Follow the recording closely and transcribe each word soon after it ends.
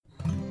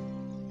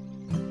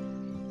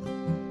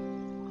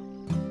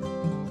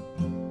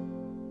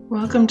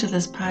Welcome to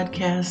this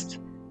podcast,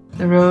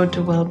 The Road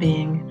to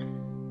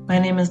Well-Being. My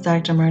name is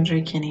Dr.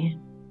 Marjorie Kinney.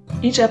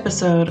 Each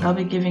episode, I'll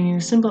be giving you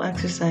simple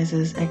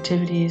exercises,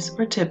 activities,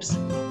 or tips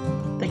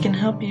that can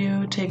help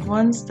you take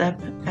one step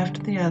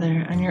after the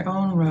other on your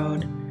own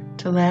road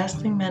to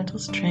lasting mental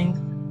strength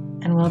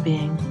and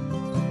well-being.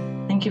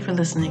 Thank you for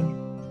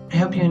listening. I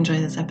hope you enjoy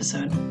this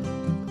episode.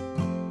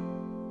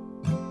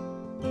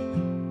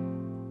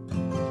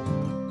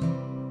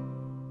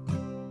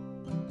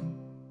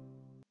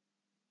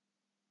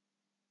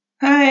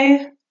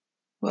 Hi,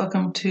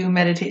 welcome to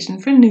Meditation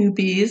for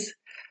Newbies.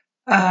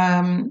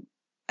 I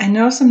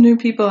know some new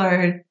people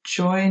are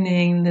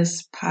joining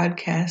this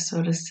podcast,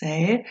 so to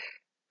say,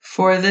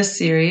 for this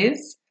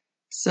series.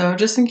 So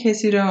just in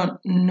case you don't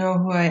know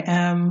who I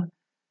am,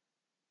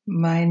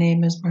 my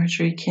name is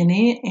Marjorie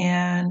Kinney,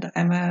 and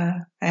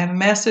I have a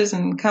master's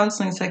in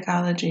counseling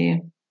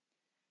psychology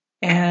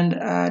and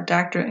a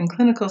doctorate in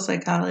clinical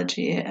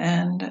psychology,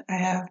 and I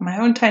have my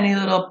own tiny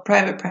little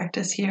private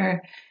practice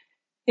here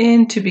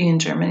in Tübingen,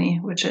 Germany,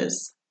 which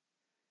is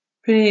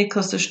pretty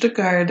close to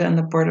Stuttgart on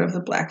the border of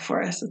the Black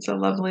Forest. It's a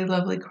lovely,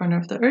 lovely corner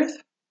of the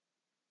earth.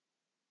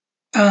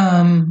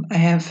 I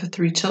have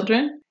 3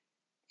 children,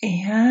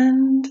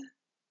 and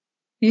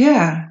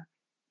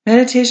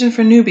meditation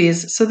for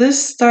newbies. So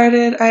this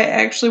started, I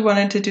actually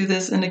wanted to do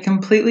this in a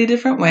completely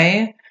different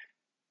way,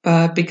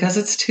 but because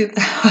it's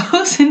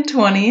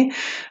 2020,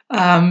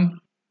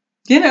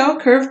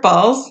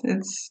 curveballs,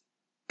 it's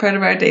part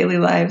of our daily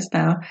lives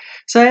now.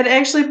 So I had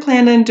actually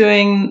planned on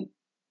doing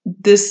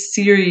this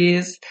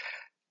series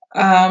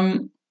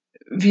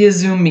via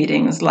Zoom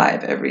meetings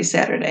live every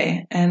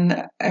Saturday.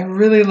 And I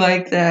really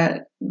like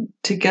that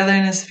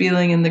togetherness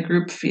feeling and the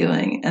group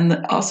feeling,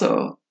 and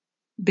also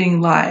being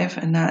live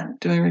and not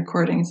doing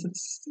recordings.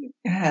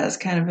 It has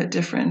kind of a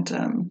different,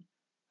 a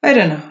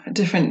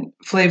different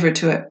flavor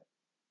to it.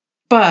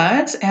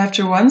 But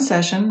after one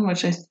session,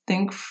 which I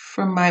think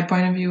from my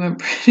point of view went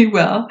pretty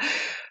well,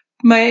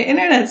 my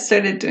internet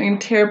started doing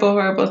terrible,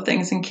 horrible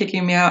things and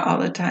kicking me out all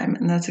the time.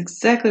 And that's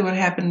exactly what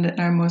happened in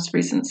our most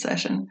recent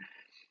session.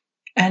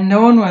 And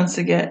no one wants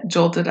to get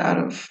jolted out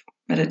of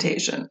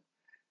meditation.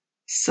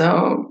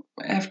 So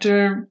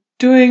after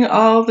doing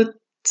all the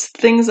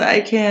things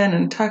I can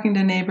and talking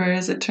to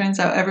neighbors, it turns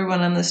out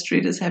everyone on the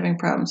street is having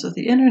problems with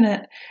the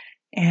internet.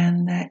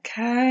 And that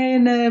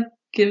kind of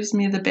gives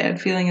me the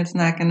bad feeling it's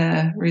not going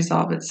to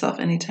resolve itself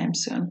anytime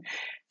soon.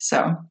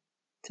 So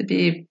to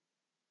be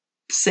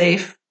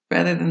safe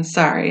rather than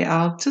sorry,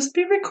 I'll just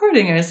be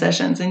recording our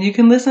sessions and you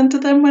can listen to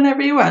them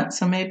whenever you want.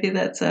 So maybe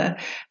that's a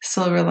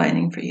silver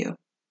lining for you.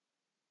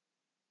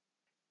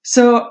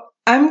 So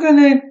I'm going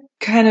to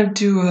kind of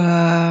do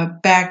a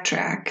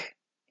backtrack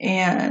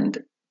and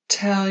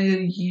tell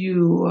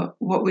you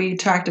what we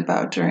talked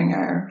about during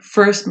our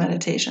first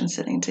meditation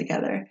sitting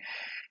together.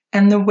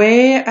 And the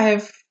way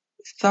I've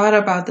thought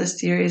about this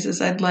series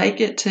is I'd like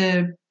it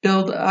to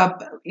build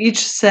up each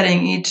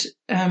sitting,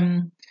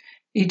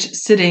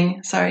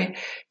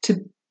 to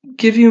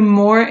give you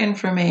more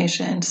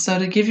information. So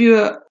to give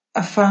you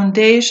a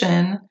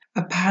foundation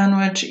upon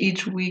which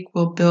each week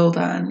will build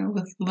on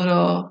with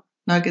little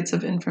nuggets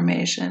of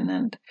information.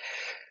 And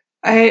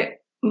I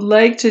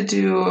like to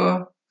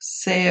do,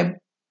 say, a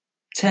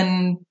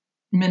 10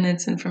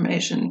 minutes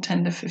information,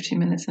 10 to 15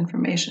 minutes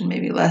information,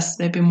 maybe less,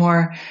 maybe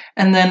more,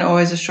 and then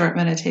always a short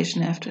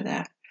meditation after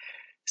that.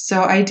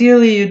 So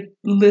ideally, you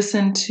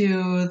listen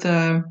to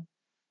the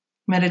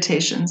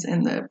meditations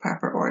in the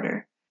proper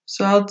order.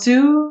 So I'll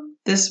do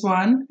this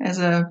one as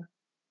a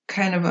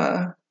kind of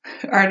a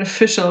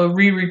artificial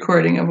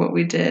re-recording of what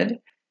we did.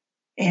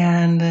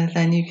 And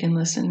then you can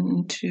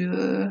listen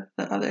to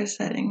the other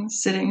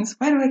sittings.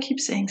 Why do I keep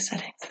saying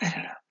settings? I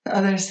don't know. The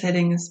other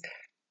sittings,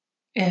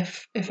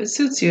 if it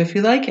suits you, if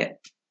you like it.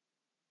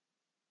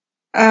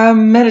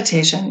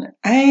 Meditation.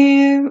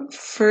 I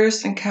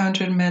first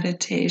encountered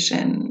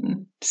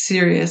meditation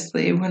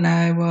seriously when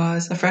I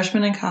was a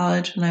freshman in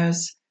college when I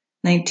was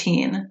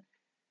 19.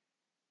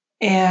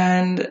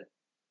 And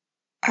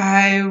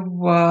I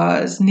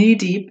was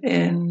knee-deep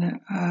in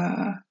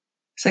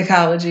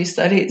psychology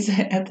studies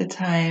at the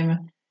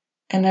time.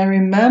 And I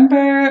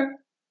remember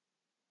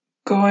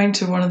going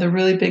to one of the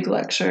really big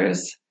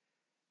lectures,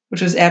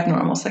 which was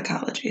abnormal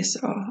psychology.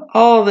 So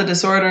all the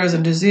disorders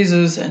and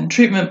diseases and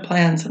treatment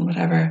plans and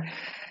whatever.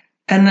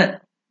 And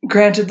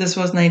granted, this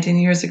was 19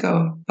 years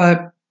ago,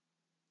 but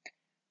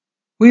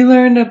we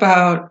learned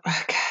about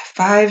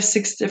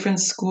 5-6 different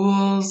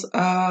schools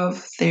of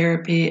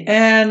therapy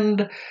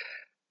and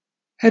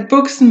had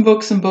books and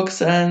books and books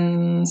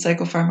on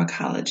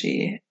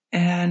psychopharmacology.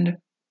 And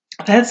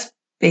that's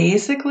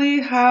basically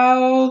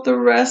how the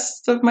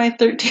rest of my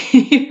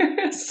 13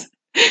 years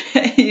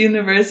at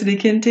university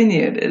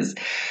continued, is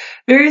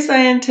very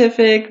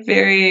scientific,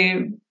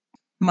 very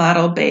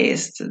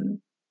model-based.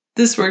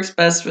 This works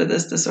best for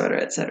this disorder,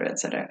 etc.,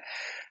 etc.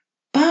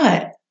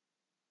 But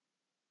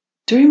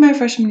during my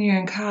freshman year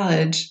in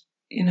college,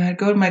 I'd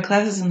go to my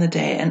classes in the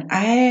day, and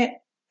I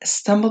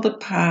stumbled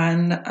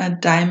upon a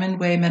Diamond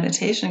Way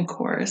meditation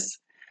course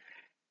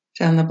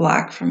down the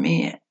block from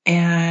me.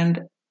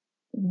 And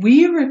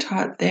we were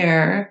taught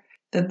there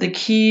that the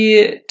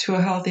key to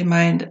a healthy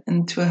mind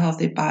and to a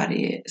healthy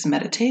body is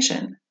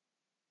meditation.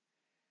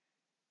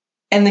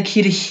 And the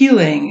key to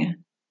healing.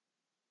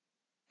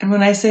 And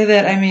when I say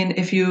that, I mean,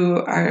 if you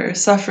are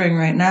suffering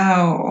right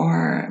now,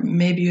 or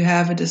maybe you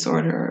have a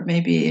disorder, or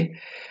maybe,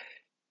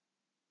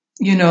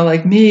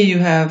 like me, you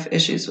have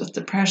issues with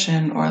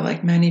depression, or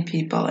like many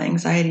people,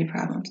 anxiety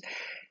problems.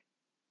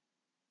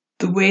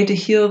 The way to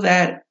heal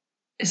that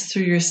is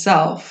through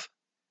yourself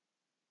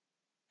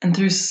and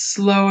through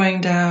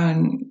slowing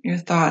down your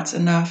thoughts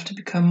enough to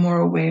become more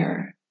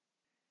aware.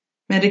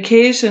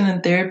 Medication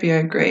and therapy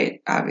are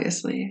great,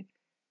 obviously.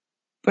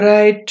 But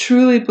I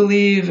truly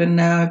believe, and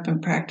now I've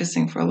been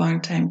practicing for a long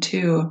time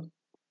too,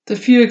 with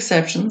a few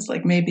exceptions,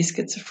 like maybe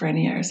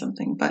schizophrenia or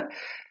something, but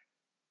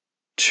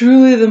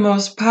truly the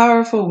most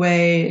powerful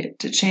way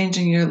to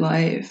changing your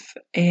life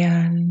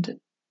and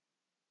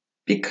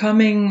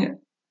becoming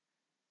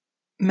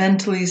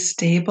mentally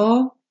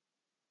stable,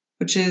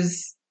 which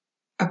is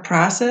a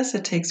process,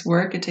 it takes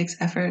work, it takes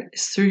effort,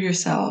 is through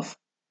yourself.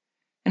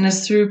 And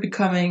it's through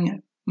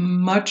becoming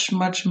much,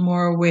 much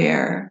more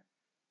aware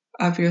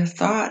of your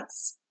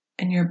thoughts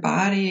and your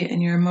body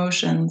and your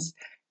emotions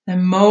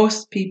than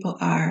most people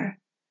are.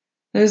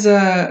 There's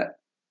a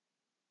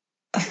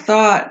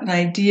thought, an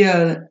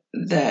idea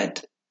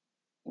that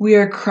we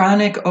are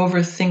chronic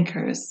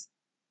overthinkers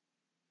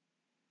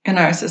in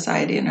our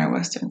society, in our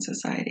Western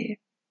society.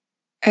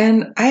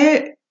 And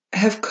I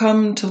have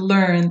come to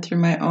learn through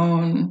my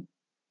own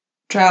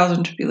trials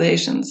and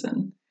tribulations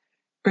and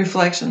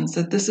reflections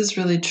that this is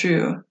really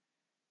true.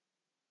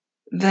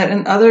 That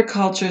in other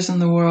cultures in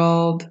the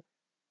world,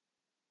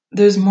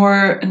 there's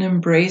more an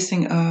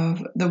embracing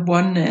of the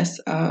oneness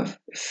of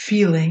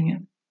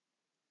feeling.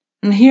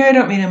 And here I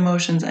don't mean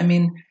emotions, I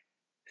mean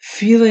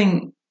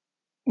feeling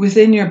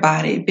within your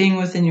body, being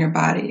within your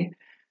body.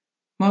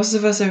 Most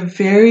of us are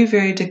very,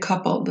 very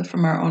decoupled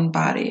from our own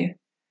body.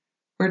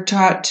 We're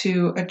taught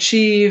to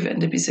achieve and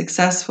to be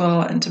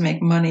successful and to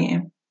make money.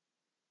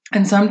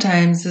 And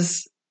sometimes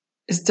this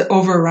is to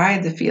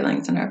override the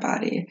feelings in our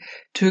body,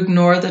 to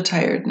ignore the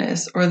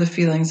tiredness or the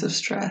feelings of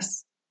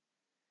stress.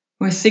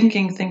 We're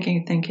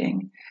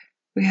thinking.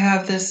 We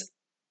have this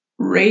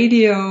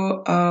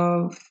radio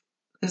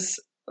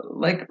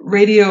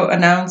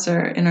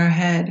announcer in our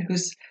head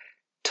who's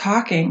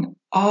talking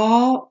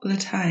all the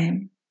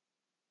time.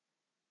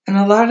 And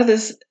a lot of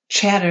this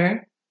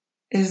chatter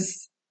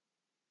is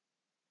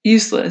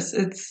useless.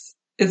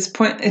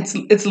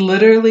 It's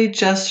literally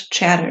just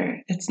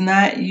chatter. It's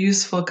not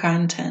useful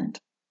content.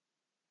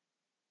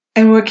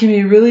 And what can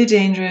be really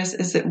dangerous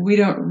is that we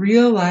don't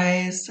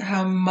realize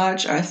how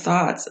much our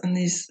thoughts and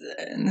this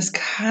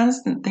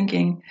constant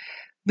thinking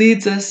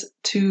leads us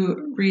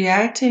to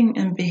reacting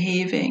and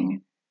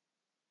behaving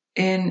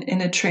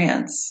in a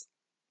trance,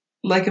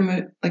 like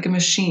a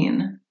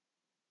machine.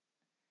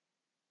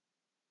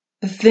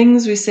 The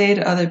things we say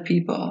to other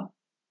people,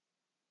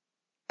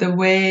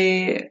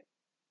 the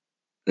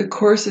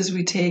courses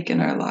we take in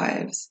our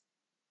lives,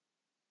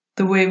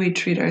 the way we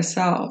treat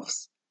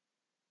ourselves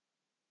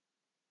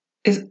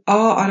is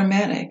all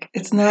automatic.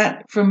 It's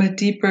not from a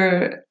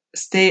deeper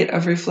state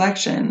of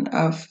reflection,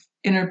 of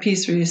inner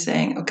peace, where you're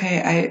saying,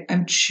 okay,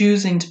 I'm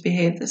choosing to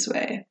behave this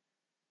way.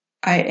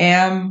 I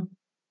am,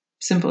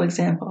 simple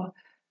example,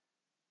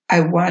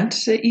 I want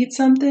to eat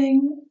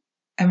something.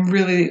 I'm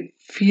really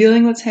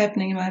feeling what's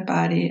happening in my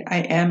body. I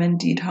am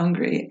indeed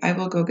hungry. I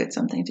will go get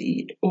something to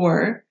eat.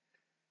 Or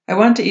I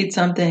want to eat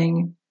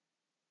something,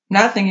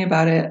 not thinking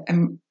about it.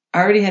 I'm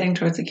already heading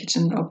towards the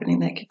kitchen, opening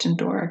that kitchen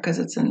door because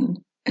it's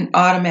an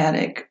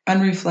automatic,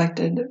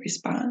 unreflected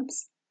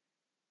response.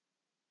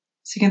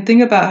 So you can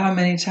think about how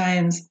many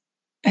times,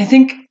 I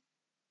think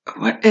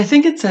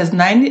it says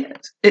 90,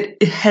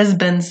 it has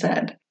been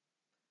said,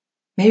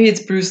 maybe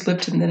it's Bruce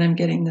Lipton that I'm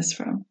getting this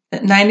from,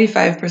 that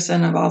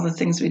 95% of all the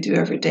things we do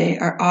every day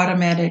are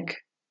automatic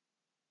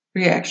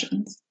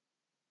reactions,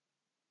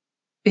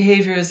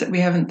 behaviors that we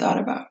haven't thought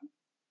about,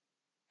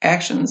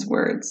 actions,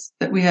 words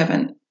that we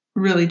haven't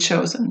really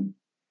chosen.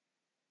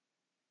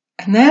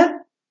 And that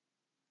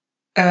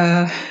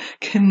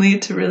can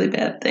lead to really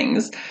bad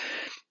things.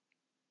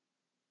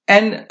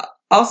 And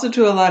also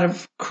to a lot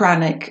of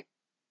chronic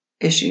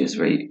issues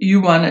where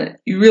you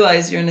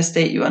realize you're in a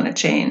state you want to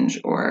change,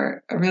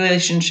 or a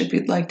relationship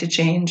you'd like to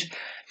change,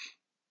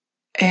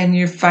 and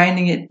you're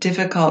finding it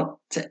difficult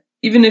to,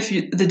 even if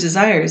the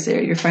desire is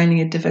there, you're finding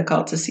it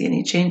difficult to see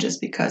any changes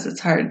because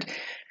it's hard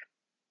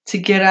to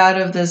get out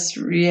of this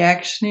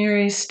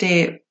reactionary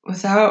state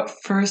without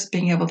first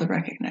being able to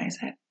recognize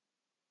it.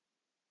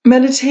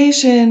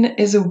 Meditation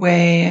is a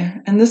way,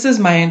 and this is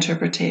my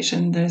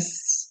interpretation,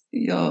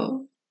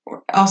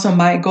 also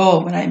my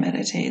goal when I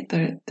meditate,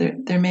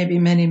 there may be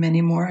many,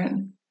 many more,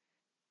 and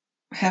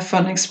have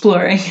fun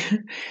exploring.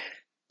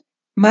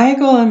 My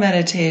goal in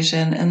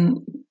meditation and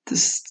the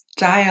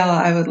style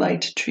I would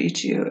like to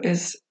treat you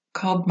is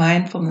called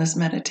mindfulness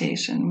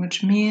meditation,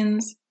 which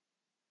means,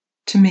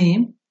 to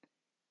me,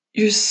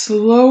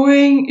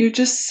 you're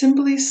just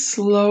simply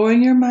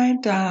slowing your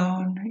mind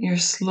down. You're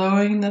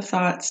slowing the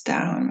thoughts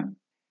down.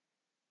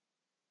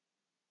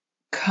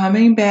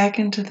 Coming back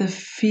into the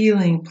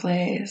feeling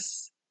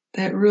place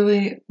that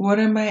really, what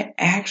am I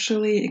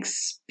actually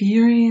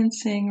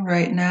experiencing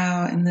right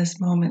now in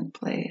this moment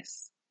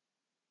place?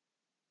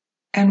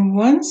 And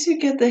once you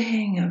get the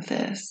hang of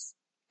this,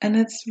 and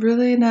it's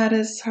really not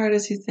as hard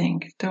as you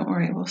think, don't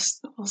worry, we'll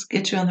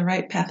get you on the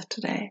right path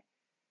today.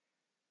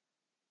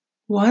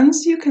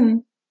 Once you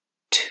can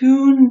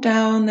tune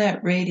down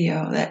that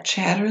radio, that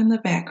chatter in the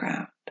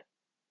background,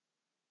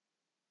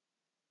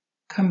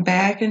 come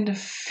back into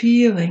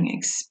feeling,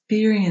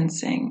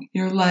 experiencing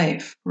your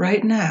life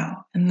right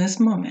now in this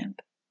moment,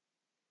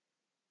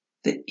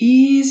 the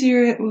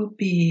easier it will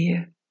be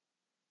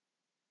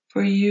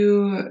for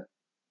you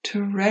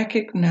to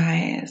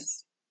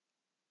recognize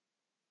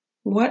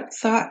what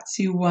thoughts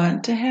you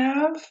want to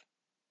have,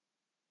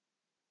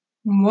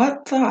 and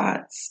what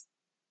thoughts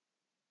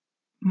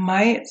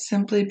might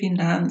simply be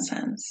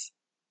nonsense.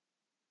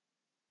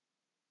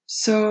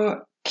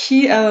 So,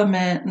 key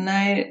element, and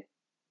I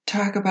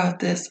talk about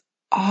this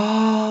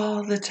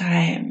all the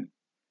time,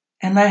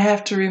 and I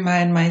have to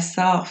remind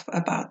myself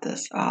about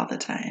this all the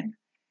time.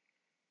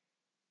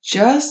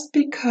 Just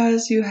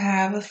because you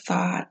have a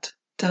thought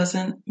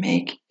doesn't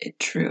make it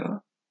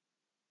true.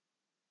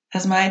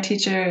 As my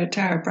teacher,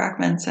 Tara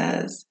Brockman,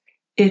 says,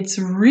 it's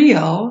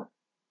real.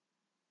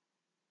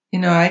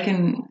 I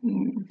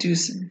can do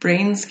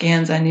brain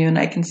scans on you and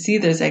I can see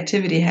there's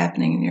activity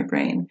happening in your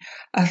brain.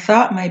 A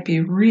thought might be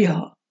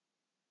real,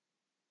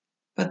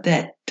 but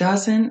that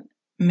doesn't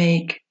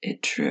make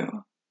it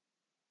true.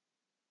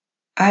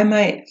 I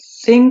might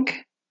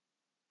think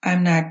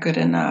I'm not good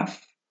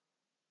enough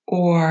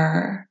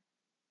or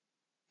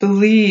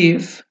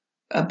believe.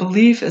 A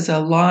belief is a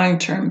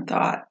long-term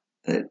thought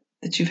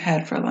that you've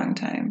had for a long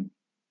time.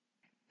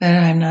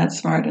 That I'm not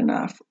smart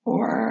enough,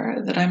 or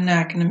that I'm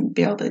not going to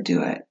be able to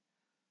do it,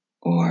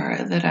 or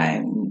that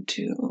I'm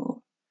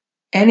too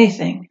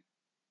anything.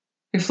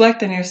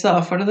 Reflect on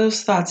yourself. What are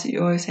those thoughts that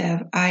you always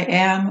have? I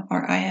am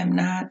or I am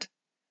not.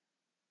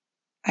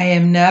 I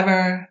am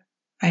never.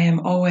 I am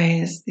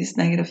always. These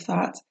negative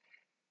thoughts.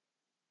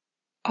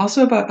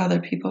 Also about other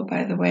people,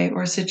 by the way,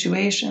 or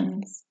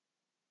situations.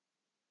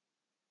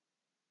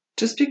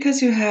 Just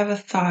because you have a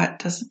thought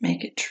doesn't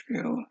make it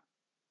true.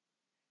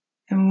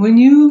 And when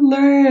you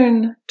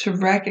learn to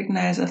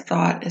recognize a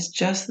thought as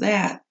just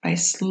that, by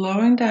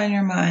slowing down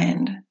your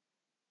mind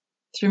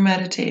through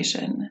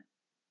meditation,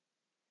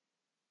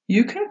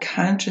 you can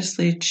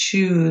consciously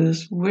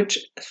choose which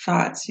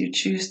thoughts you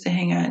choose to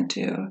hang on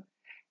to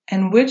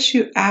and which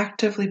you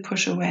actively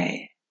push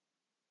away.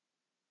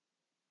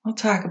 We'll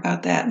talk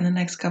about that in the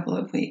next couple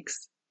of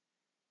weeks.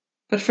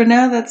 But for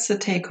now, that's the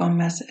take-home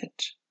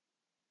message.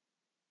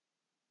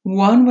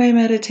 One way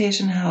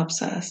meditation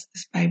helps us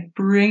is by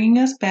bringing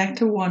us back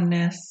to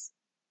oneness,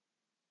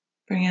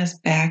 bringing us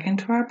back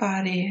into our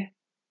body,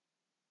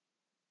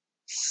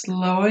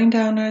 slowing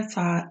down our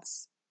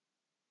thoughts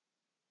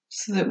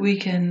so that we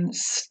can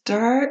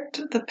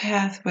start the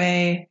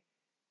pathway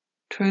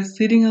towards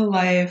leading a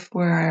life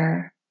where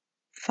our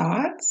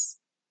thoughts,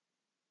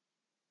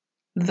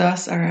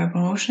 thus our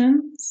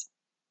emotions,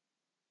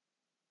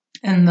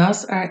 and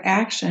thus our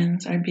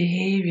actions, our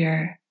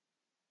behavior,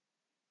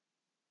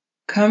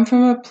 come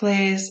from a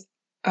place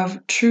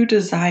of true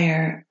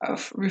desire,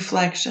 of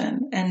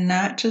reflection, and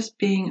not just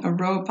being a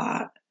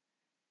robot,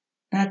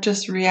 not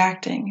just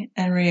reacting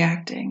and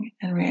reacting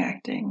and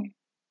reacting.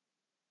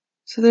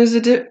 So there's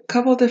a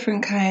couple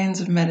different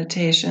kinds of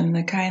meditation.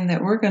 The kind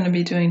that we're going to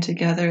be doing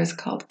together is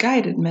called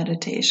guided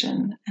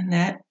meditation, and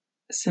that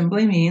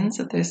simply means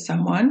that there's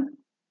someone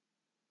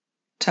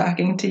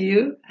talking to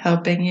you,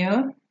 helping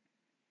you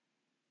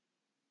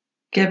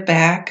get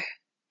back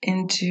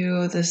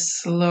into the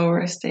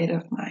slower state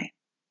of mind.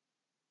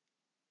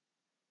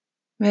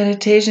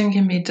 Meditation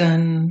can be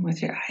done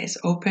with your eyes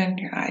open,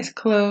 your eyes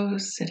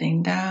closed,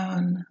 sitting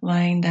down,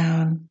 lying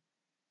down.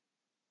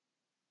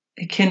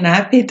 It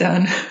cannot be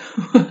done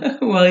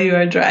while you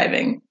are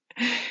driving.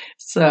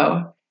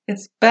 So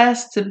it's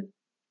best to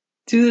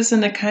do this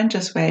in a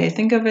conscious way.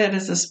 Think of it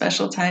as a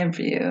special time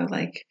for you,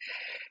 like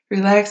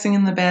relaxing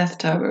in the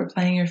bathtub or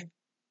playing your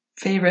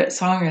favorite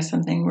song or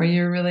something where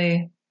you're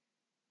really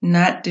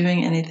not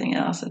doing anything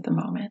else at the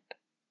moment.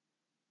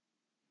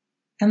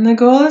 And the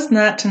goal is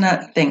not to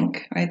not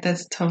think, right?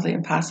 That's totally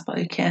impossible.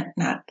 You can't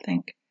not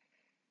think.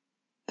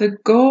 The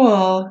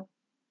goal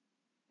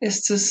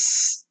is to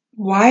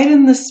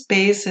widen the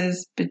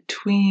spaces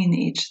between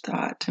each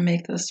thought, to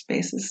make those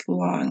spaces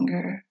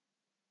longer.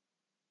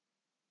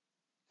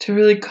 To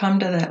really come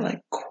to that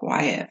like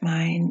quiet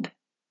mind.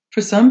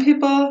 For some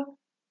people,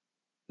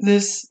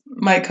 this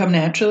might come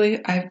naturally.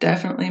 I've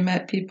definitely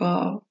met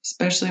people,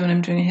 especially when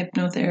I'm doing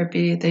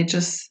hypnotherapy, they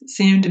just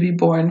seem to be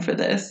born for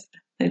this.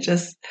 They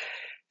just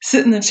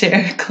sit in the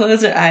chair,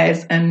 close their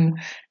eyes, and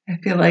I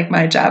feel like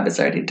my job is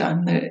already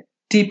done. They're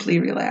deeply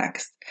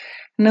relaxed.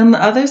 And on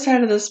the other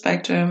side of the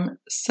spectrum,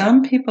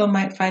 some people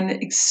might find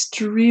it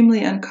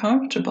extremely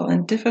uncomfortable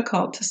and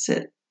difficult to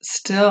sit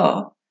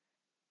still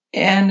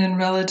and in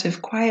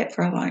relative quiet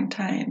for a long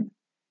time.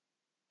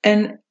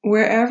 And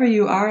wherever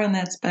you are on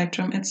that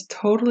spectrum, it's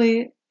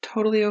totally,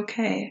 totally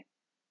okay.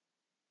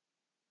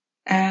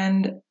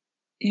 And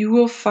you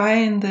will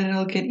find that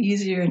it'll get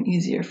easier and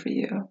easier for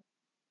you.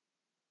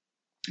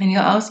 And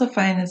you'll also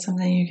find it's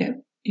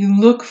something you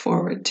look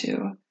forward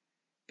to,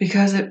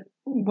 because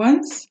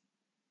once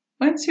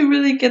you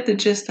really get the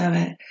gist of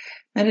it,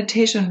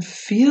 meditation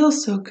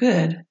feels so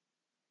good.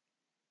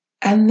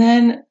 And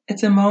then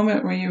it's a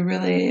moment where you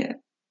really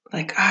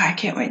like, I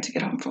can't wait to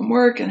get home from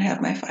work and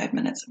have my 5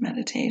 minutes of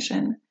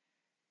meditation.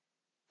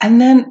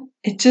 And then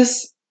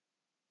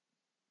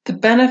the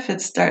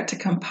benefits start to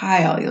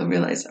compile. You'll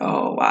realize,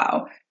 oh,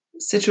 wow,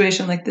 a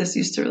situation like this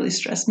used to really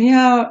stress me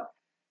out.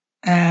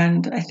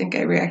 And I think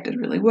I reacted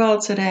really well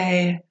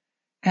today.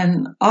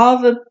 And all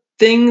the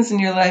things in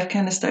your life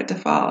kind of start to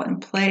fall in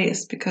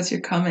place because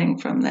you're coming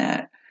from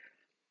that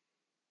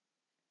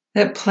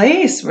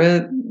place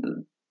where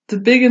the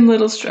big and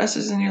little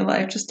stresses in your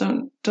life just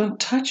don't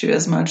touch you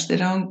as much. They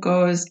don't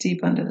go as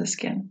deep under the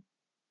skin.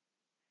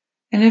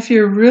 And if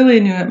you're really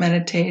new at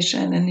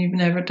meditation and you've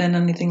never done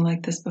anything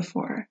like this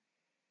before,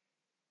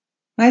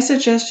 my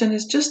suggestion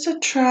is just to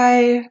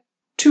try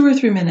 2 or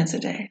 3 minutes a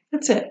day.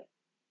 That's it.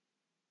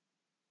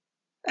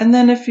 And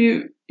then if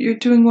you're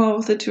doing well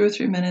with the 2 or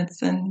 3 minutes,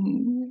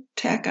 then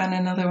tack on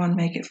another one,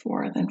 make it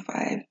 4, then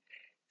 5.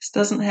 This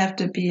doesn't have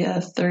to be a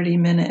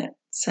 30-minute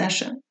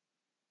session.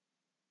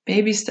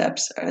 Baby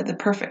steps are the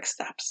perfect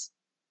steps.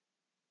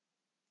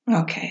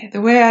 Okay,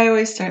 the way I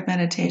always start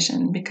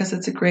meditation, because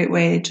it's a great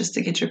way just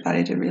to get your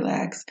body to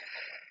relax,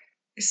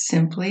 is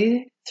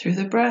simply through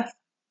the breath.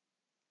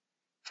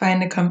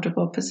 Find a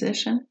comfortable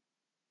position,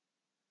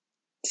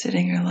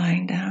 sitting or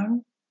lying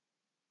down.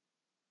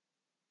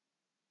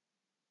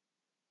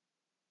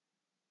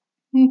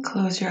 And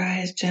close your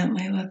eyes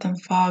gently, let them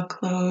fall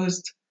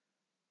closed.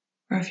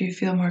 Or if you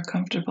feel more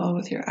comfortable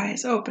with your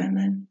eyes open,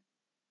 then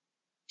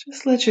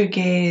just let your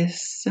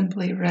gaze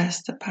simply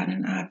rest upon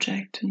an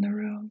object in the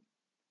room.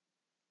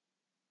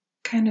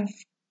 Kind of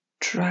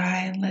try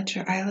and let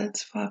your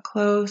eyelids fall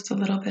closed a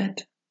little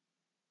bit.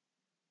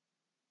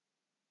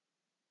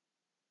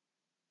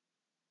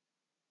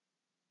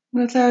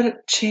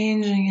 Without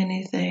changing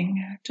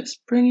anything,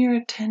 just bring your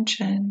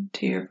attention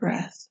to your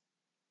breath.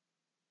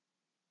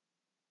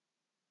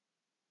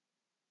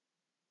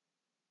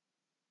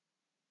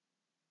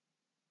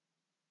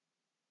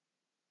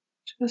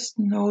 Just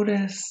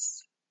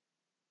notice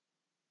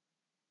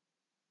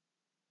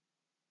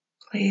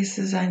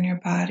places on your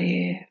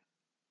body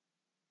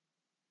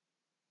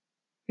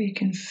where you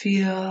can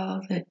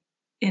feel the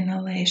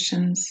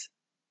inhalations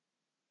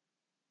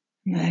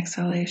and the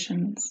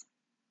exhalations.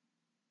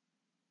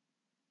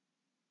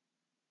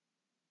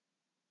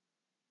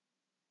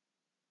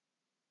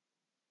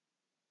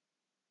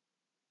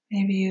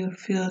 Maybe you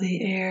feel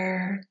the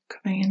air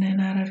coming in and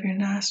out of your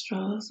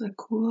nostrils, the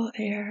cool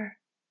air.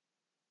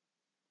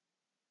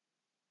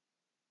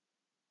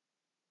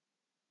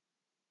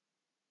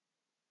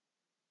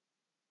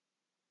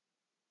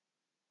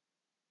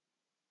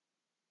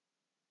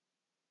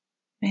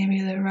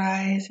 Maybe the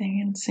rising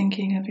and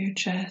sinking of your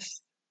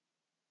chest.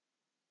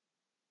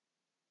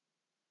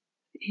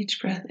 Each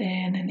breath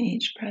in and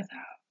each breath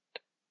out.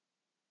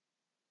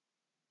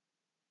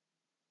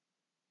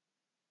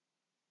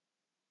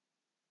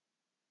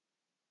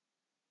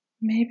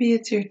 Maybe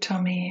it's your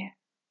tummy.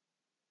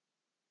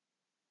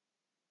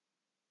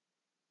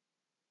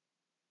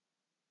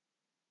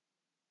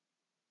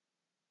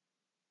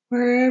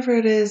 Wherever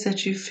it is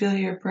that you feel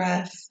your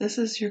breath, this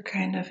is your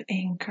kind of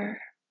anchor.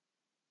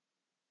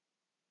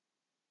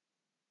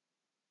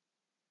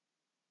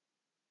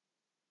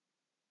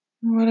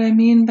 And what I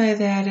mean by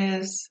that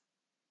is,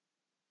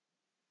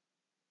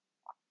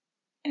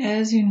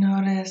 as you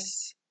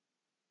notice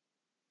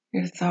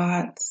your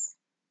thoughts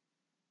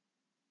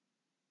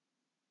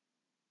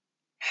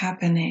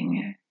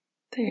happening,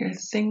 that you're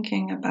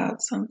thinking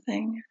about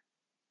something,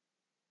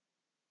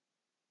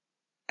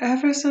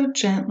 ever so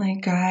gently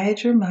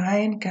guide your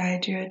mind,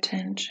 guide your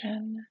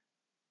attention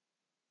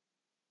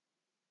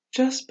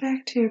just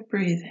back to your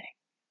breathing.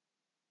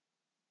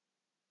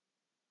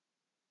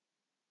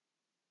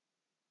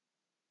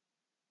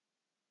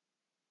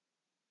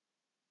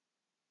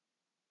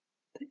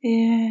 The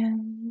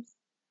in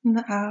and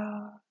the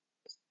out.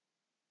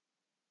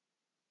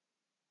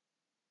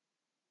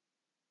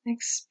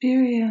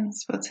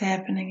 Experience what's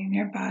happening in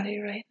your body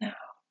right now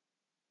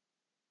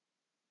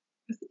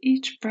with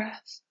each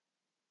breath.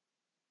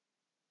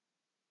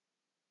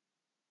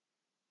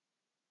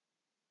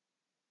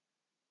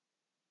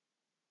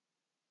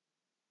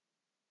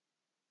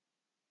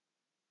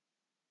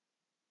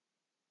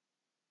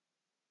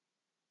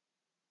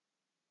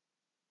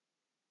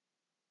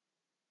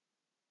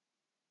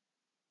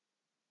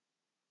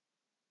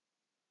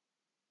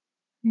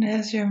 And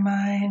as your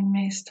mind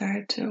may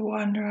start to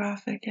wander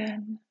off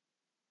again,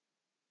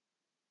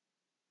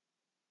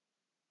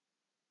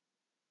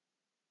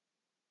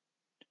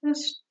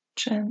 Just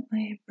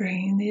gently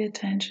bringing the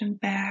attention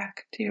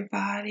back to your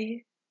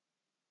body,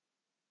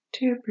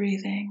 to your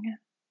breathing.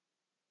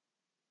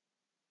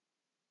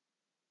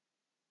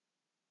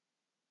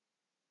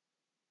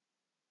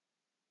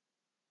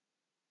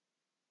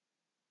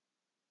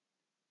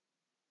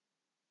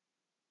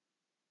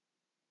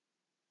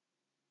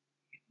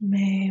 You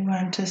may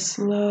want to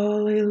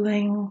slowly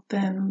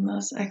lengthen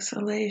those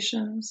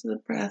exhalations, the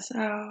breath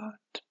out.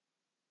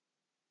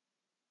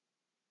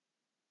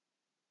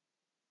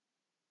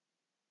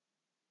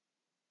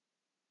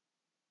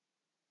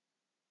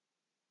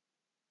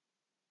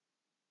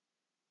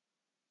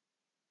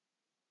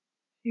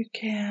 You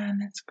can,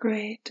 it's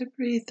great to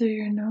breathe through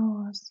your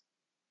nose.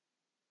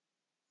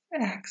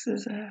 It acts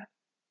as a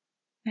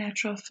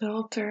natural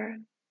filter,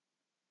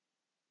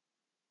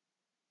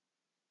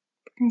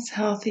 brings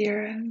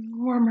healthier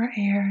and warmer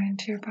air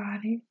into your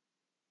body.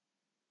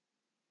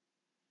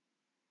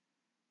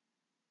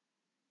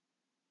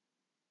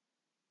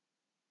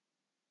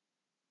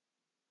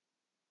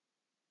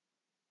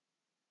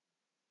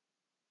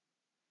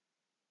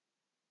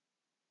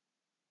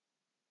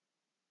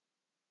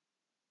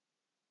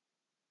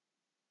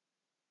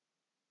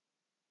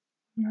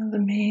 One of the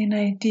main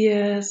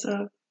ideas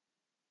of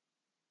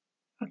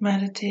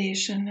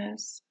meditation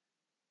is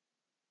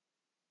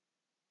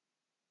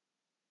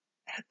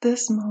at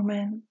this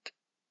moment,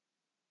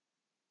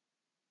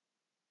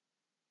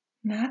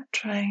 not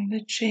trying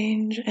to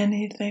change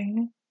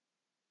anything.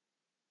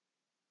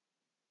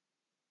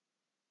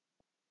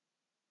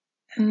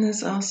 And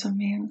this also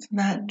means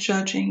not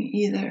judging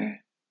either.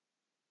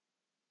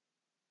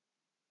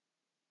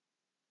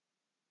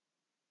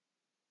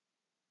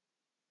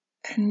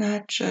 And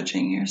not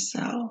judging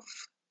yourself,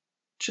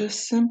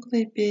 just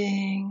simply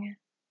being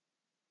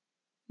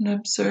an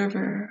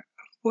observer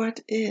of what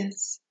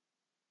is.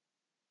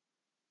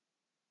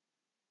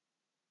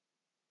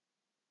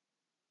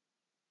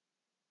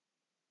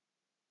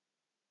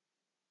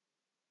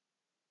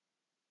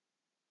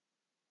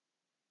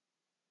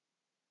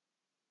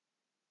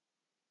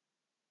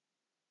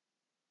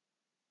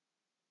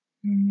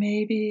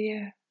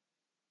 Maybe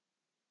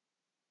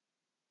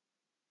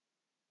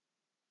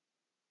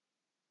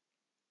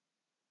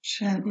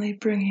gently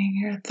bringing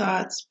your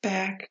thoughts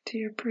back to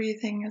your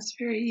breathing is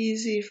very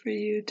easy for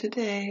you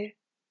today.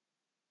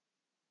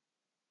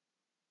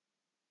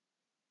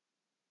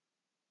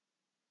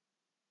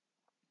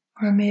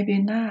 Or maybe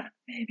not.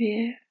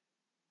 Maybe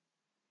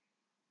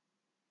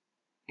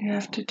you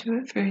have to do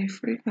it very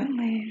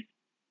frequently.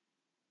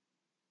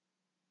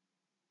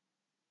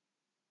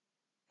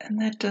 And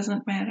that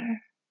doesn't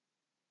matter.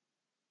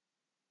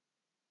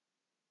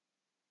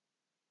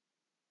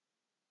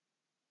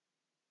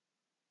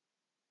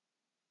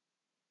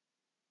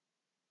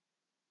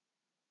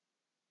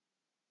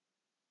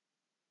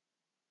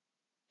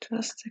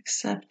 Just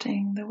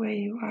accepting the way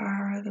you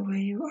are, the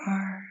way you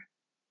are.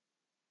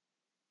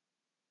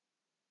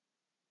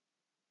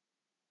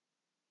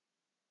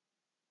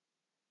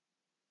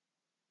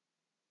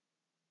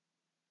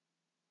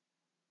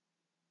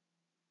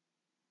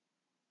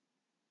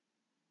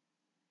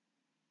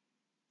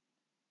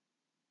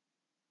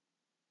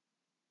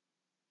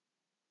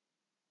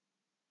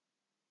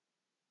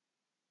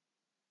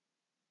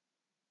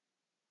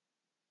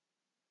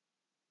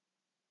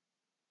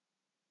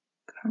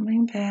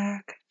 Coming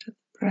back to the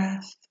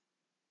breath,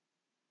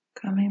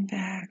 coming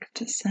back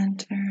to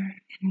center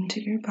into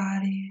your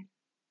body.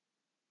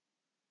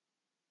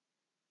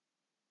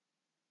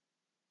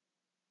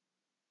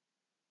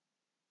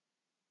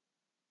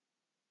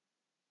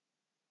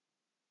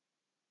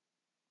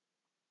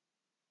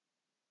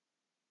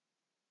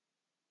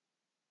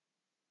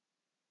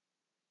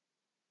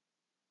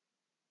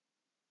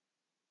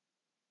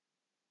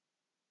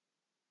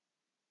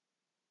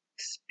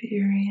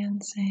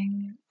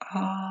 Experiencing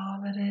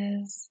all that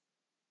is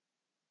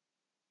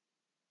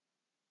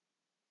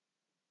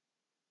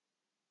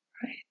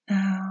right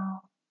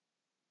now.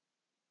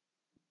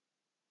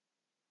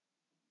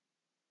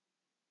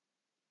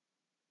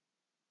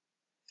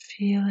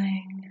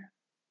 Feeling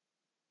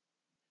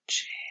the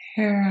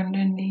chair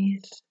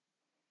underneath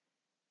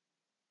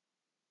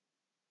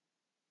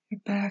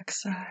your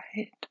backside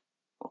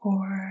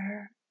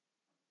or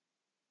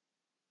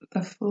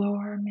the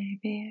floor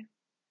maybe.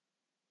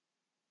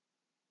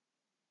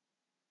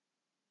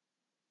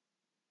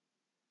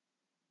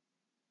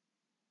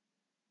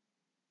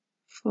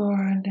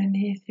 Floor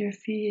underneath your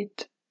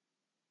feet.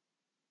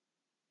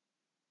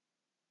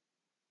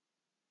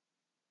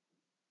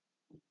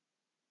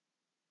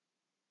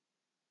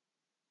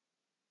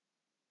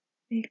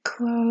 The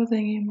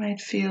clothing you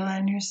might feel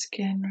on your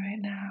skin right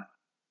now.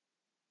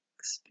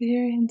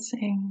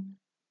 Experiencing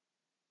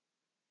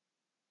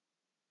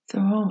the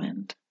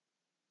moment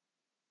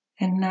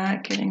and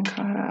not getting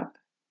caught up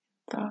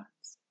in thoughts.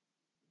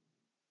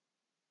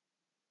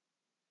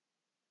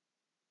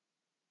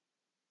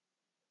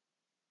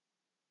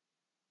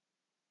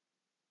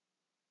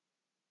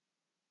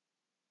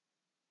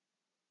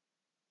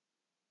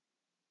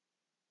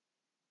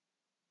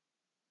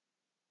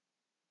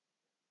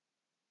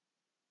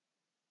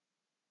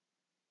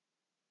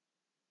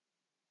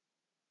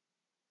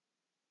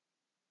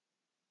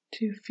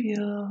 to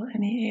feel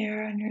any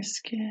air on your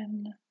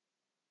skin.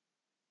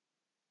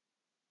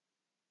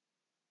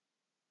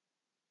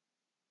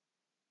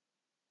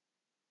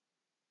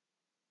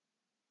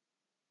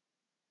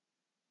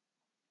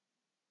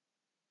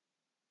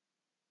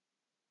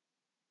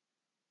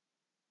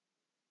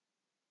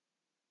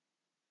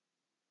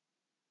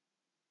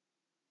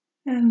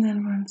 And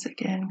then once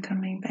again,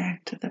 coming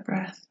back to the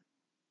breath.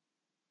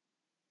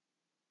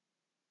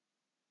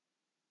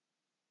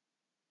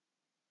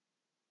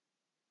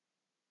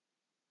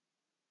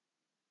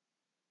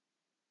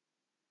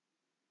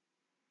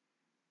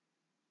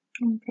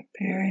 And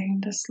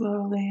preparing to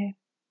slowly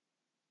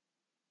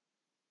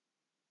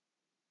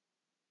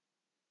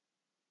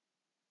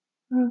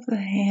move the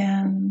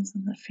hands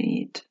and the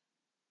feet.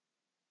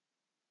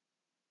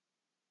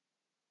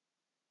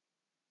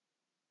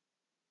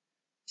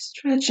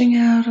 Stretching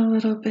out a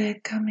little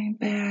bit, coming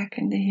back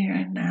into here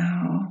and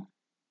now.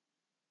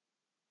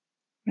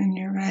 When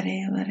you're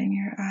ready, letting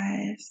your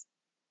eyes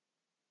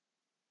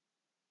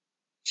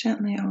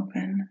gently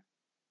open.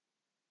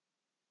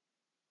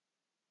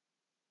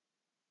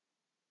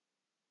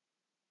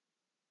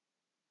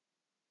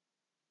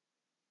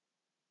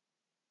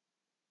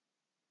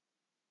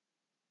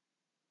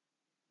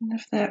 And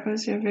if that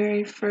was your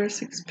very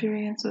first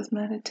experience with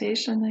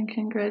meditation, then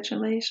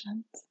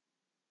congratulations.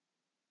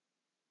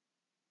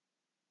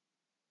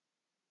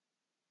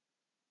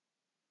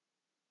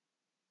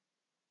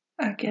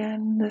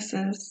 Again, this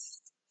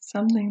is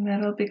something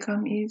that'll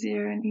become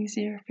easier and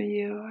easier for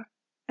you,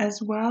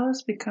 as well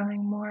as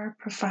becoming more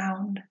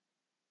profound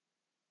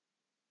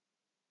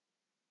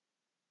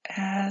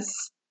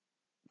as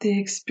the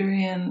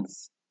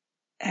experience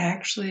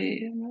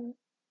actually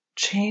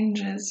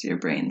changes your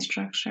brain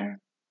structure.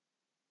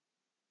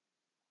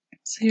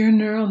 So your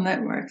neural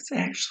networks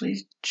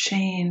actually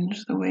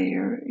change the way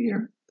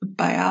the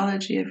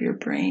biology of your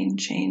brain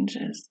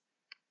changes.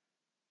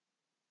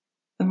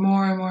 The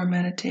more and more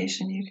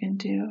meditation you can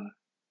do.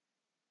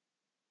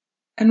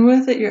 And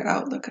with it, your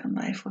outlook on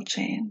life will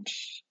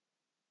change.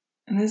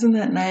 And isn't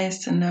that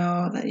nice to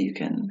know that you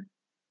can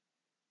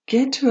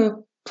get to a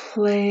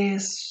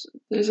place?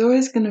 There's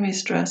always going to be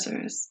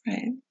stressors,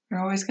 right?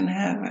 We're always going to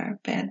have our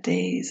bad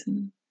days.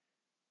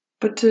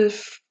 But to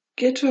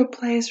get to a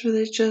place where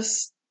they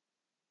just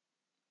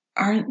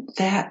aren't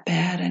that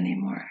bad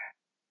anymore.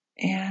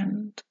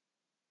 And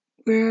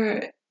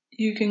where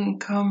you can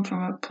come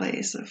from a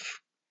place of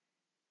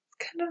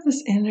kind of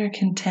this inner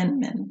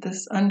contentment,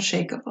 this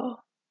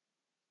unshakable.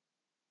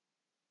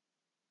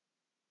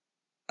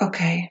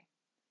 Okay,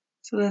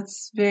 so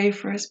that's very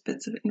first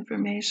bits of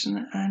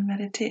information on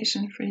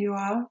meditation for you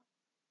all.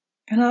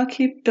 And I'll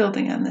keep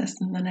building on this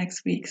in the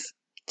next weeks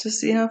to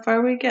see how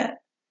far we get.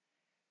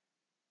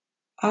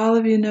 All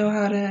of you know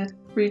how to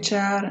reach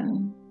out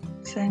and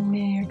send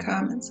me your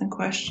comments and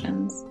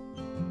questions.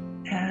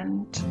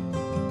 And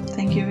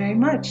thank you very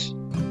much.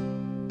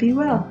 Be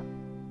well.